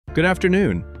Good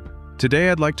afternoon. Today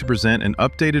I'd like to present an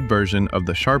updated version of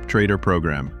the SharpTrader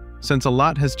program, since a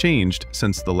lot has changed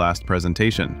since the last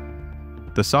presentation.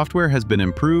 The software has been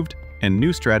improved and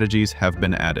new strategies have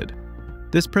been added.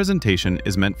 This presentation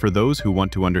is meant for those who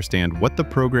want to understand what the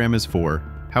program is for,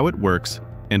 how it works,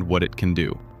 and what it can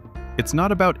do. It's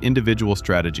not about individual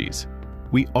strategies.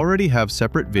 We already have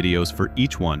separate videos for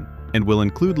each one and will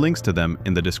include links to them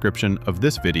in the description of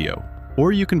this video,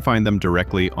 or you can find them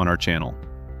directly on our channel.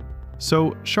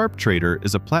 So, SharpTrader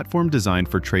is a platform designed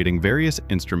for trading various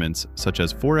instruments such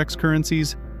as Forex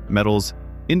currencies, metals,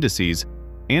 indices,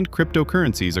 and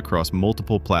cryptocurrencies across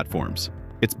multiple platforms.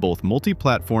 It's both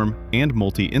multi-platform and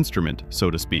multi-instrument, so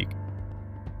to speak.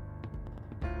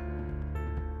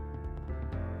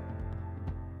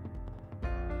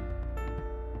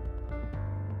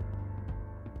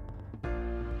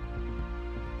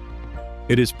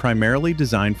 It is primarily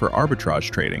designed for arbitrage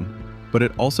trading, but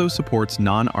it also supports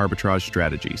non-arbitrage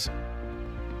strategies.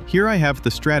 Here I have the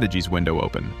Strategies window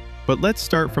open, but let's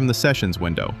start from the Sessions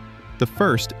window, the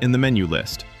first in the menu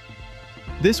list.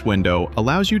 This window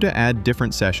allows you to add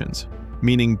different sessions,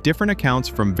 meaning different accounts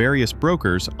from various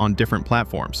brokers on different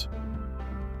platforms.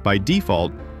 By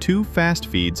default, 2 fast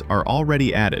feeds are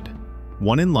already added,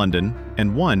 one in London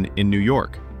and one in New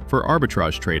York for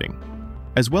arbitrage trading,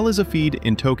 as well as a feed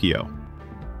in Tokyo.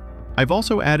 I've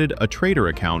also added a trader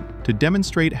account to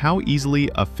demonstrate how easily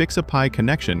a Fix-a-Pi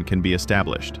connection can be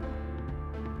established.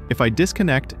 If I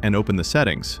disconnect and open the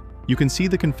settings, you can see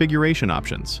the configuration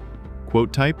options,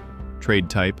 quote type, trade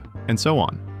type, and so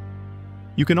on.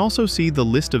 You can also see the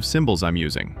list of symbols I'm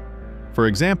using. For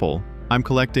example, I'm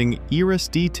collecting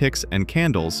ERSD ticks and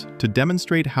candles to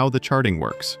demonstrate how the charting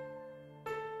works.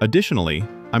 Additionally,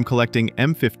 I'm collecting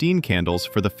M15 candles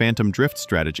for the Phantom Drift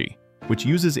strategy, which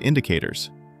uses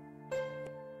indicators.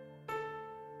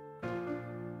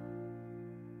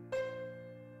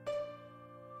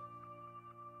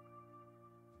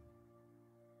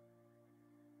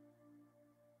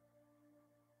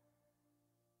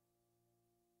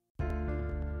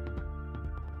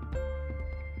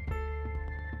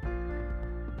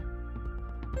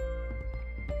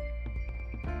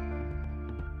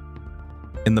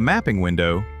 In the Mapping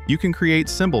window, you can create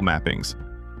symbol mappings,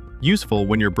 useful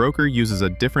when your broker uses a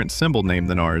different symbol name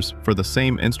than ours for the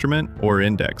same instrument or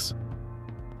index.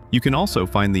 You can also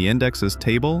find the indexes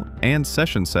table and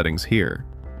session settings here.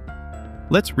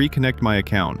 Let's reconnect my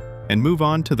account and move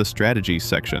on to the Strategies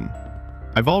section.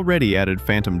 I've already added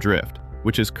Phantom Drift,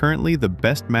 which is currently the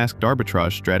best masked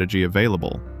arbitrage strategy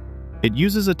available. It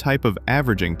uses a type of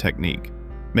averaging technique,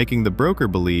 making the broker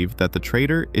believe that the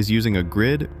trader is using a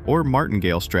grid or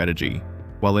martingale strategy,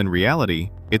 while in reality,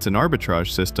 it's an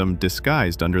arbitrage system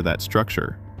disguised under that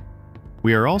structure.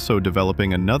 We are also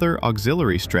developing another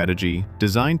auxiliary strategy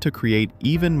designed to create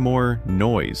even more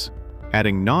noise,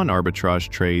 adding non-arbitrage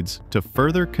trades to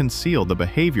further conceal the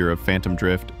behavior of Phantom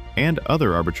Drift and other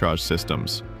arbitrage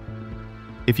systems.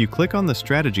 If you click on the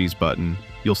Strategies button,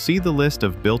 you'll see the list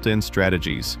of built-in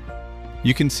strategies.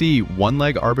 You can see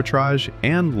one-leg arbitrage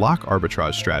and lock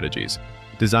arbitrage strategies,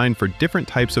 designed for different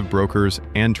types of brokers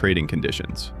and trading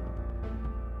conditions.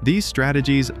 These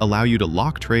strategies allow you to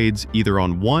lock trades either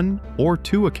on 1 or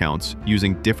 2 accounts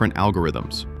using different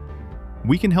algorithms.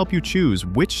 We can help you choose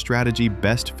which strategy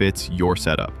best fits your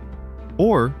setup.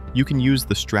 Or you can use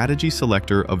the strategy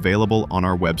selector available on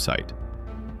our website.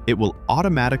 It will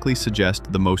automatically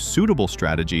suggest the most suitable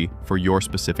strategy for your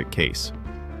specific case.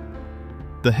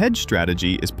 The hedge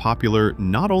strategy is popular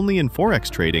not only in Forex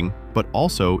trading, but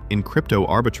also in crypto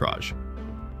arbitrage.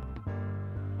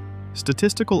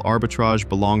 Statistical arbitrage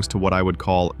belongs to what I would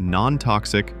call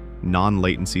non-toxic,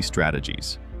 non-latency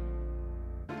strategies.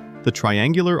 The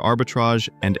triangular arbitrage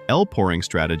and L-pouring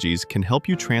strategies can help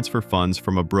you transfer funds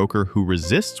from a broker who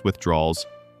resists withdrawals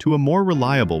to a more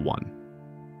reliable one.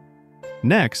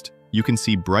 Next, you can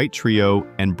see Bright Trio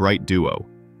and Bright Duo,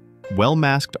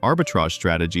 well-masked arbitrage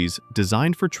strategies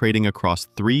designed for trading across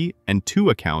 3 and 2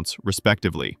 accounts,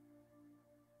 respectively.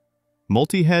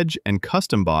 Multi-Hedge and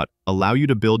Custom Bot allow you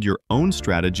to build your own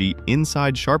strategy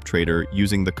inside SharpTrader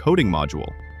using the coding module,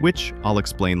 which I'll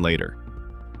explain later.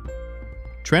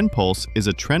 Trend Pulse is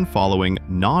a trend-following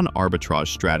non-arbitrage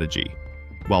strategy,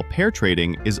 while pair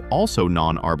trading is also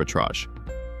non-arbitrage.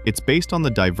 It's based on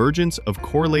the divergence of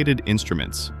correlated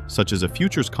instruments, such as a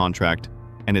futures contract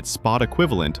and its spot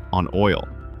equivalent on oil.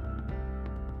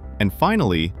 And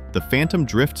finally, the Phantom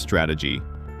Drift strategy,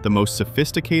 the most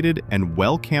sophisticated and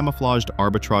well-camouflaged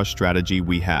arbitrage strategy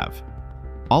we have.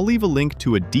 I'll leave a link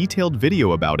to a detailed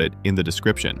video about it in the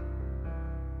description.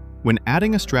 When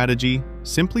adding a strategy,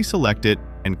 simply select it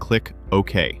and click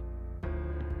OK.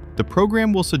 the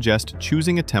program will suggest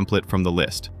choosing a template from the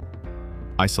list.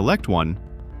 I select one,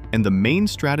 and the main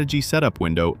strategy setup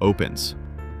window opens.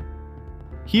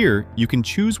 Here, you can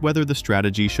choose whether the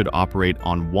strategy should operate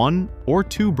on 1 or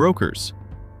 2 brokers.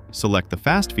 Select the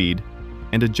fast feed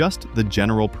and adjust the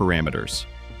general parameters.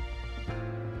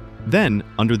 Then,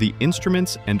 under the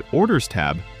Instruments and Orders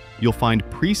tab, you'll find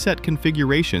preset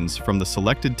configurations from the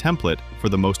selected template for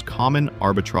the most common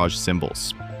arbitrage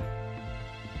symbols.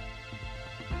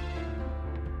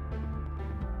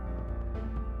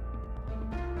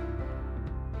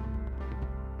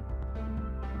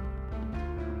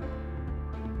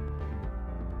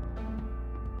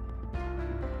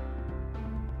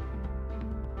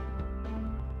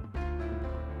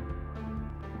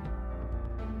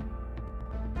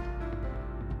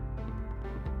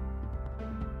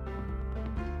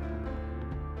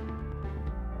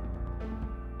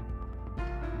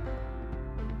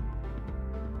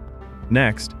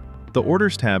 Next, the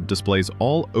Orders tab displays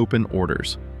all open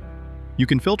orders. You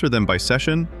can filter them by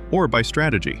session or by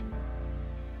strategy.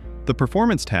 The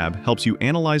Performance tab helps you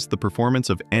analyze the performance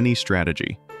of any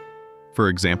strategy. For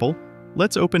example,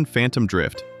 let's open Phantom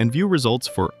Drift and view results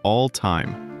for all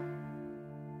time.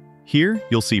 Here,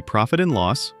 you'll see profit and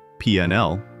loss,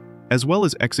 P&L, as well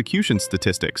as execution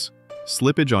statistics,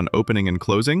 slippage on opening and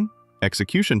closing,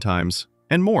 execution times,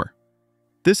 and more.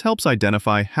 This helps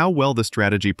identify how well the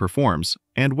strategy performs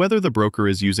and whether the broker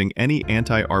is using any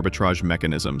anti-arbitrage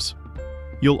mechanisms.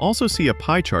 You'll also see a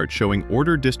pie chart showing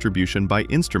order distribution by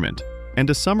instrument and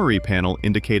a summary panel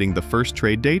indicating the first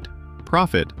trade date,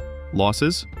 profit,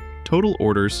 losses, total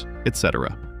orders,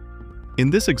 etc.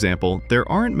 In this example,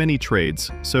 there aren't many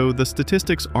trades, so the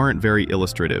statistics aren't very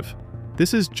illustrative.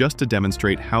 This is just to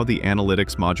demonstrate how the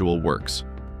analytics module works.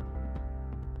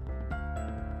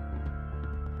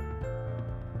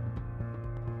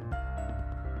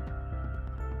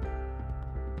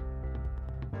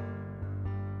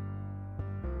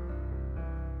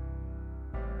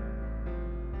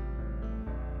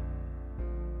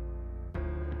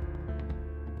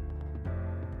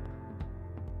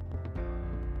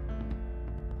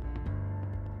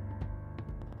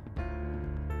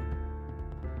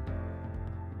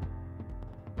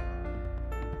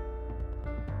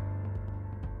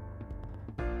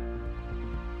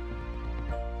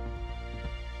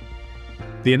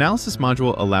 The analysis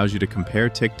module allows you to compare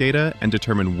tick data and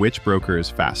determine which broker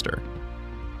is faster.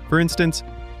 For instance,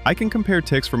 I can compare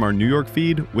ticks from our New York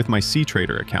feed with my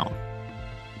SharpTrader account.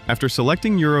 After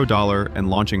selecting Euro-Dollar and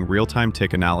launching real-time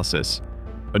tick analysis,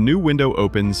 a new window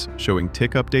opens showing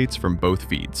tick updates from both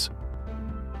feeds.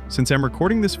 Since I'm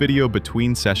recording this video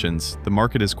between sessions, the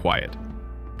market is quiet.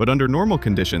 But under normal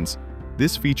conditions,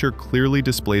 this feature clearly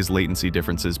displays latency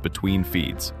differences between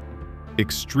feeds.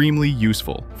 Extremely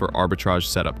useful for arbitrage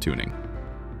setup tuning.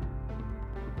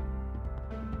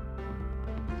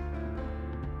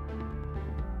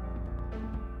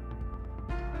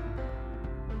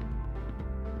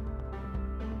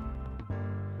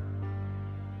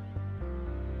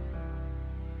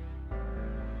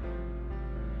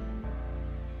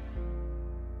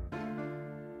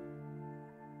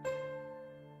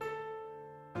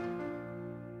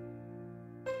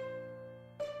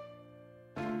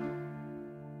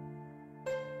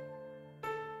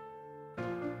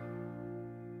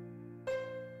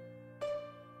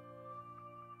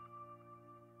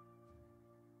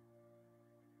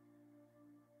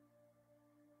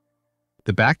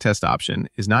 The backtest option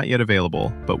is not yet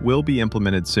available, but will be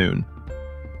implemented soon.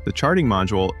 The charting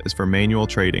module is for manual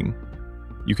trading.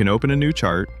 You can open a new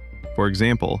chart, for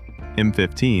example,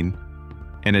 M15,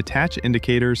 and attach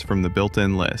indicators from the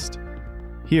built-in list.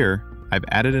 Here, I've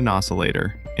added an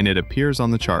oscillator, and it appears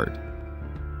on the chart.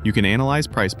 You can analyze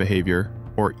price behavior,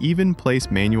 or even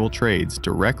place manual trades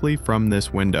directly from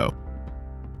this window.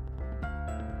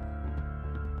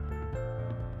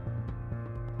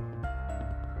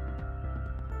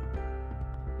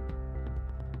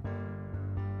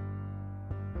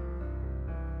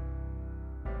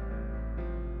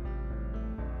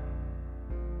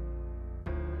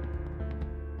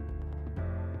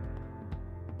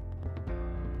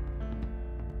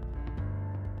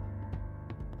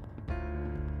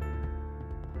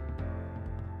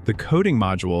 The coding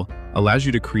module allows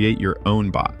you to create your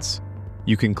own bots.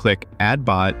 You can click Add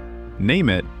Bot, name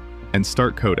it, and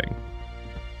start coding.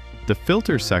 The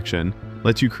Filters section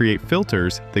lets you create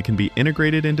filters that can be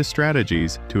integrated into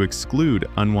strategies to exclude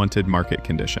unwanted market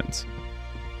conditions.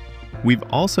 We've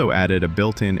also added a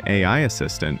built-in AI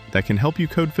assistant that can help you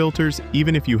code filters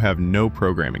even if you have no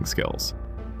programming skills.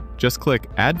 Just click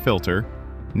Add Filter,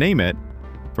 name it,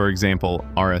 for example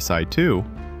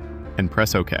RSI2, and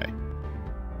press OK.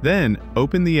 Then,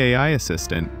 open the AI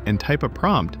assistant and type a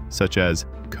prompt such as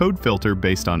code filter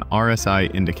based on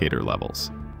RSI indicator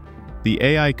levels. The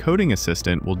AI coding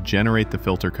assistant will generate the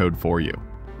filter code for you.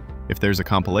 If there's a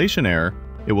compilation error,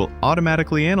 it will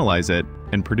automatically analyze it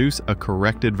and produce a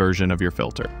corrected version of your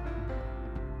filter.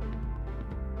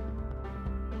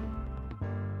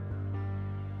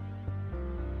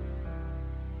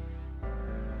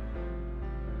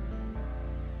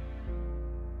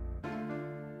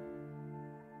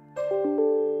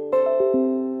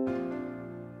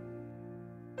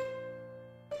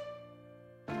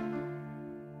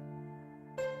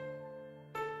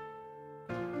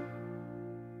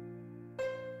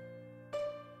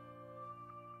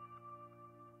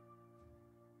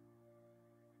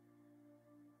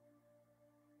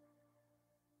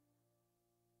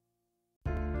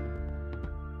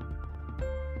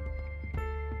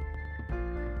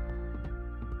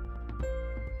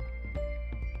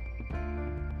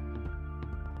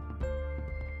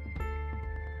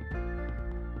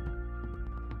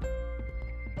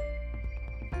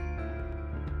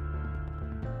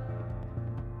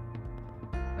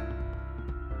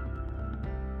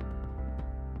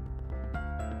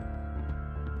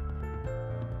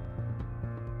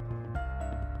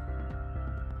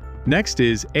 Next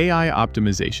is AI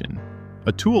optimization,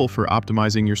 a tool for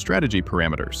optimizing your strategy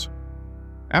parameters.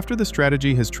 After the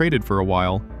strategy has traded for a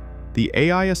while, the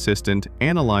AI assistant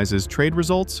analyzes trade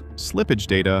results, slippage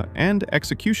data, and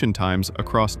execution times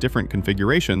across different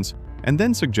configurations, and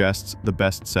then suggests the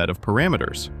best set of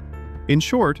parameters. In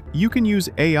short, you can use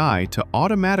AI to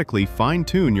automatically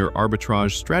fine-tune your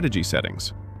arbitrage strategy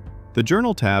settings. The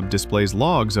Journal tab displays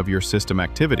logs of your system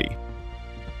activity.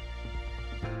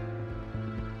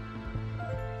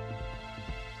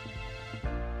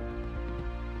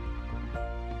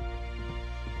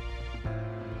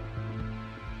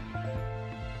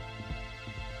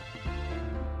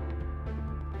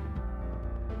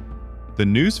 The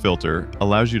news filter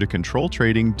allows you to control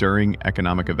trading during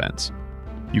economic events.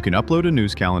 You can upload a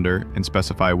news calendar and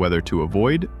specify whether to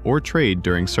avoid or trade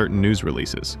during certain news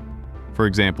releases. For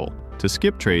example, to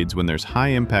skip trades when there's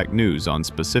high-impact news on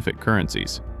specific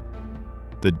currencies.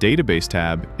 The Database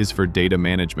tab is for data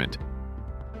management.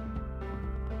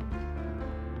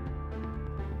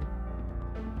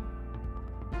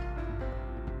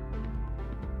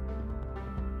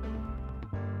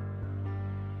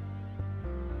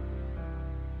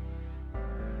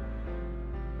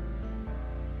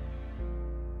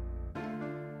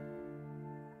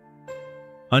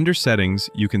 Under Settings,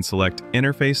 you can select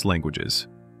Interface Languages.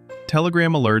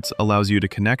 Telegram Alerts allows you to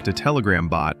connect a Telegram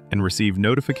bot and receive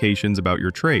notifications about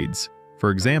your trades,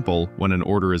 for example, when an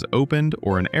order is opened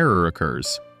or an error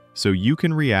occurs, so you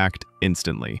can react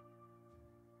instantly.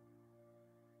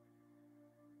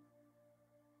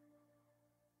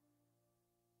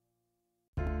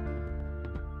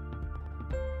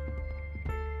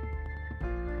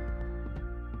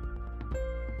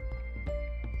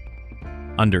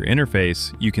 Under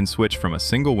Interface, you can switch from a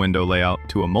single window layout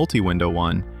to a multi-window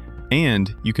one,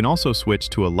 and you can also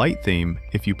switch to a light theme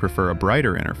if you prefer a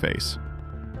brighter interface.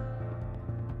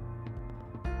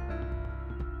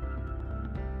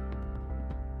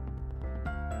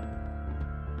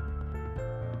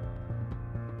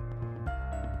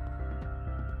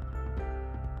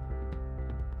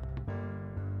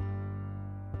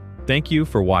 Thank you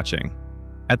for watching.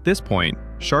 At this point,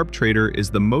 SharpTrader is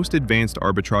the most advanced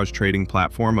arbitrage trading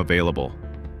platform available.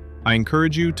 I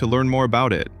encourage you to learn more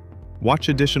about it, watch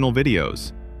additional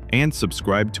videos, and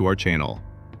subscribe to our channel.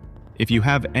 If you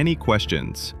have any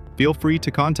questions, feel free to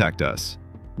contact us.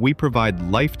 We provide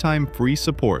lifetime free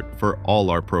support for all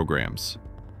our programs.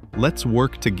 Let's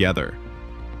work together.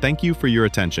 Thank you for your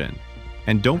attention,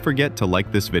 and don't forget to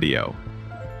like this video.